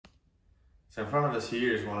So in front of us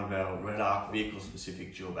here is one of our REDARC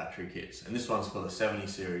vehicle-specific dual battery kits, and this one's for the 70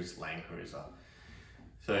 series LandCruiser.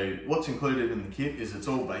 So what's included in the kit is it's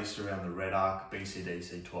all based around the REDARC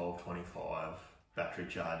BCDC 1225 battery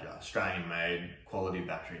charger, Australian made, quality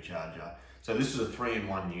battery charger. So this is a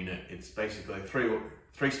 3-in-1 unit. It's basically a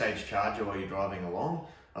three-stage charger while you're driving along,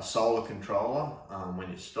 a solar controller when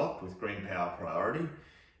you're stopped with green power priority,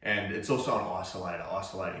 and it's also an isolator,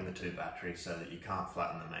 isolating the two batteries so that you can't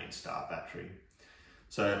flatten the main start battery.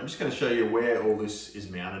 So I'm just going to show you where all this is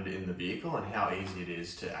mounted in the vehicle and how easy it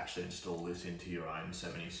is to actually install this into your own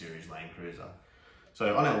 70 series LandCruiser.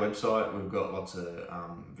 So on our website, we've got lots of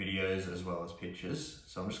videos as well as pictures.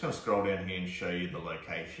 So I'm just going to scroll down here and show you the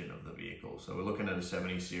location of the vehicle. So we're looking at a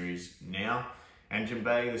 70 series now. Engine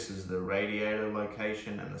bay, this is the radiator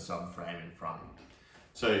location and the subframe in front.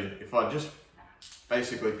 So if I just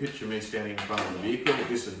basically picture me standing in front of the vehicle,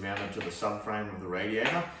 this is mounted to the subframe of the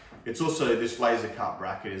radiator. It's also, this laser cut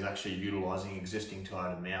bracket is actually utilising existing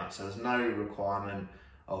Toyota mount, so there's no requirement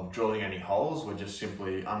of drilling any holes. We're just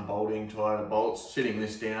simply unbolting Toyota bolts, sitting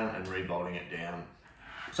this down and rebolting it down.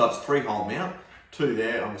 So it's 3-hole mount, 2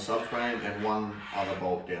 there on the subframe and 1 other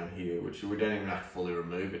bolt down here, which we don't even have to fully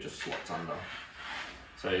remove, it just slots under.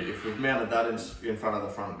 So if we've mounted that in front of the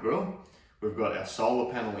front grille, we've got our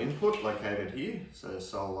solar panel input located here, so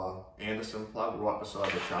solar Anderson plug right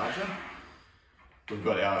beside the charger. We've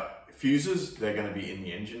got our fuses, they're going to be in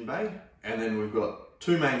the engine bay, and then we've got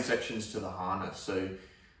 2 main sections to the harness. So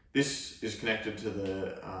this is connected to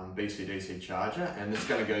the BCDC charger, and it's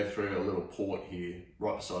going to go through a little port here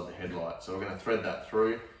right beside the headlight. So we're going to thread that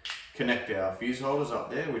through, connect our fuse holders up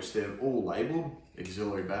there, which they're all labelled,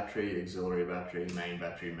 auxiliary battery, main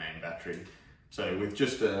battery. So with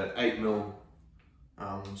just a 8mm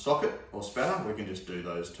socket or spanner, we can just do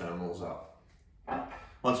those terminals up.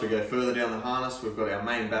 Once we go further down the harness, we've got our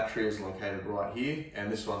main battery is located right here,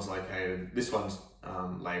 and this one's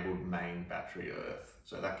labelled main battery earth.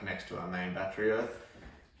 So that connects to our main battery earth.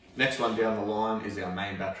 Next one down the line is our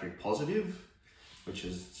main battery positive, which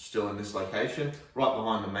is still in this location. Right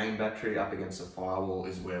behind the main battery, up against the firewall,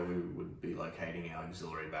 is where we would be locating our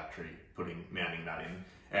auxiliary battery, mounting that in.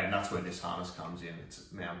 And that's where this harness comes in.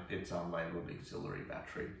 It's labelled auxiliary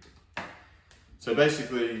battery. So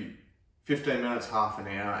basically, 15 minutes, half an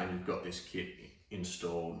hour, and you've got this kit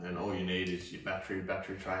installed, and all you need is your battery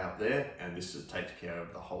tray up there, and this takes care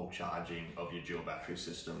of the whole charging of your dual battery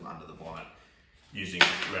system under the bonnet using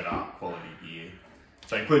REDARC quality gear.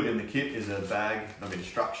 So included in the kit is a bag of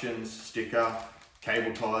instructions, sticker,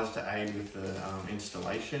 cable ties to aid with the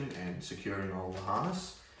installation and securing all the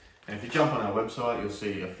harness. And if you jump on our website, you'll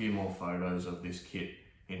see a few more photos of this kit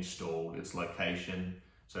installed, its location.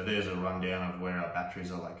 So there's a rundown of where our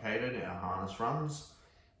batteries are located, our harness runs.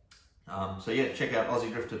 So yeah, check out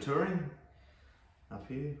Aussiedrifter Touring up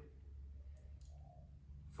here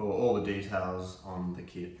for all the details on the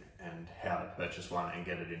kit and how to purchase one and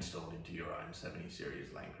get it installed into your own 70 series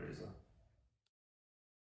LandCruiser.